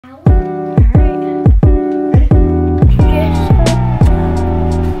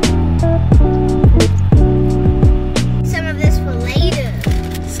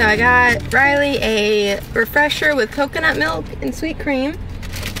I got Riley a refresher with coconut milk and sweet cream.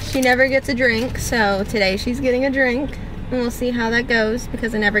 She never gets a drink, so today she's getting a drink. And we'll see how that goes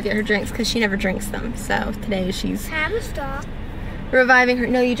because I never get her drinks because she never drinks them. So today she's have a straw. Reviving her.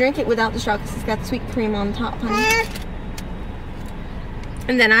 No, you drink it without the straw because it's got sweet cream on top, honey.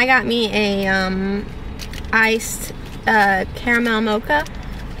 And then I got me a iced caramel mocha.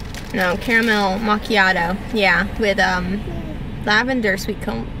 No, caramel macchiato. Yeah, with lavender sweet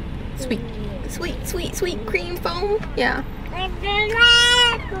cream foam. Yeah.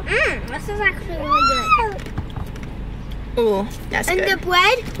 This is actually really good. Ooh, that's and good. And the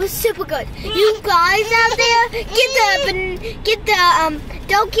bread was super good. You guys out there,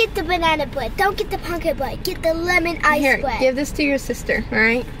 don't get the banana bread. Don't get the pumpkin bread. Get the lemon ice bread. Give this to your sister, all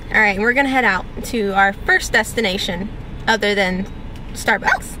right? All right, we're gonna head out to our first destination other than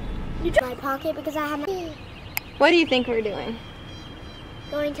Starbucks. You dropped my pocket because I have my... What do you think we're doing?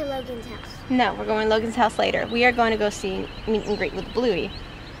 Going to Logan's house. No, we're going to Logan's house later. We are going to go see meet and greet with Bluey.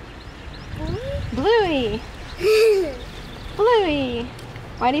 Bluey! Bluey!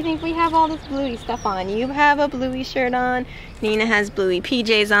 Why do you think we have all this Bluey stuff on? You have a Bluey shirt on, Nina has Bluey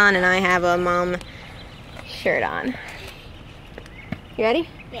PJs on, and I have a mom shirt on. You ready?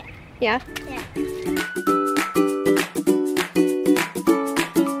 Yeah. Yeah? Yeah.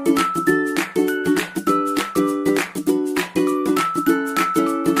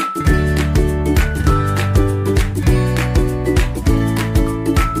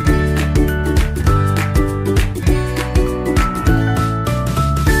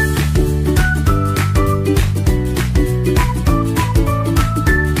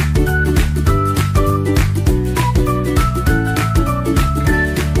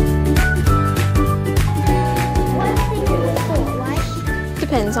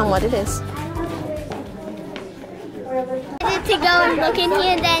 Depends on what it is. To go and look in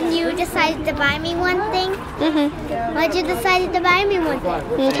here, and then you decided to buy me one thing? Mm-hmm. Why'd you decide to buy me one thing?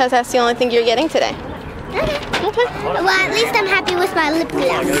 Because that's the only thing you're getting today. Okay. Okay. Well, at least I'm happy with my lip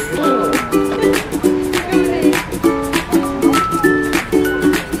gloss.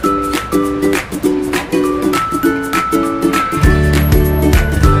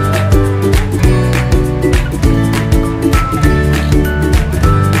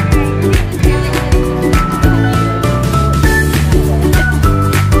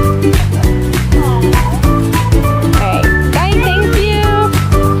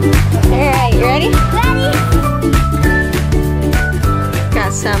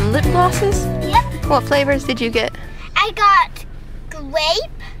 Some lip glosses? Yep. What flavors did you get? I got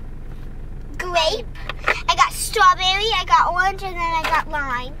grape. I got strawberry, I got orange, and then I got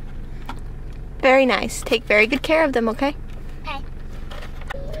lime. Very nice. Take very good care of them, okay? Okay.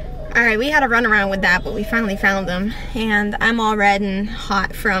 Alright, we had a run around with that, but we finally found them. And I'm all red and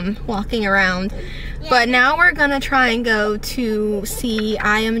hot from walking around. Yeah. But now we're gonna try and go to see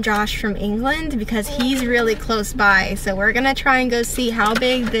I Am Josh from England because he's really close by. So we're gonna try and go see how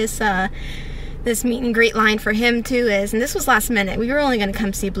big this this meet and greet line for him too is. And this was last minute. We were only gonna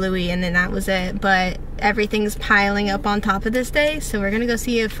come see Bluey and then that was it. But everything's piling up on top of this day. So we're gonna go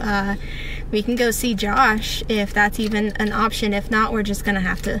see if we can go see Josh, if that's even an option. If not, we're just gonna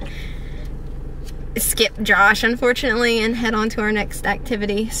have to skip Josh, unfortunately, and head on to our next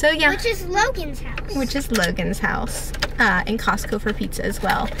activity. So yeah. Which is Logan's house. Which is Logan's house. And Costco for pizza as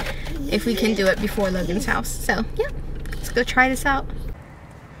well. If we can do it before Logan's house. So yeah, let's go try this out.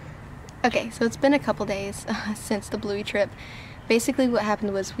 Okay, so it's been a couple days since the Bluey trip. Basically what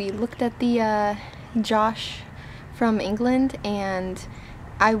happened was we looked at the Josh from England, and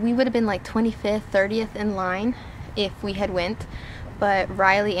we would have been like 25th, 30th in line if we had went. But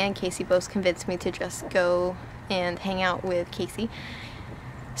Riley and Casey both convinced me to just go and hang out with Casey.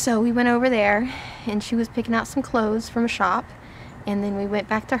 So we went over there and she was picking out some clothes from a shop, and then we went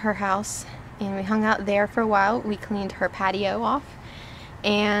back to her house and we hung out there for a while. We cleaned her patio off,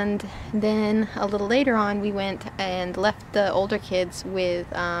 and then a little later on we went and left the older kids with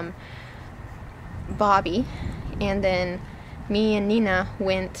Bobby, and then me and Nina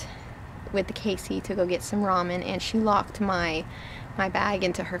went with Casey to go get some ramen, and she locked my bag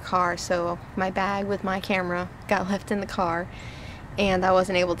into her car, so my bag with my camera got left in the car and I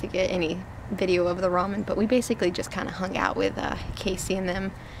wasn't able to get any video of the ramen. But we basically just kind of hung out with Casey and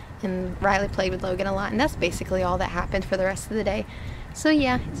them, and Riley played with Logan a lot, and that's basically all that happened for the rest of the day. So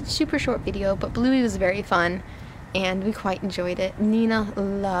yeah, it's a super short video, but Bluey was very fun and we quite enjoyed it. Nina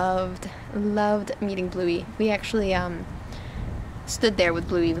loved meeting Bluey. We actually stood there with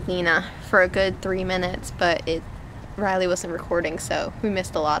Bluey with Nina for a good 3 minutes, but Riley wasn't recording, so we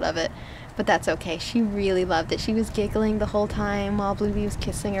missed a lot of it. But that's okay. She really loved it. She was giggling the whole time while Bluey was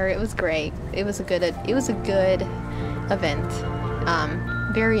kissing her. It was great. It was a good event.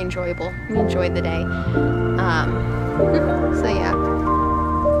 Very enjoyable. We enjoyed the day. So yeah.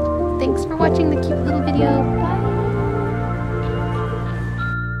 Thanks for watching the cute little video. Bye.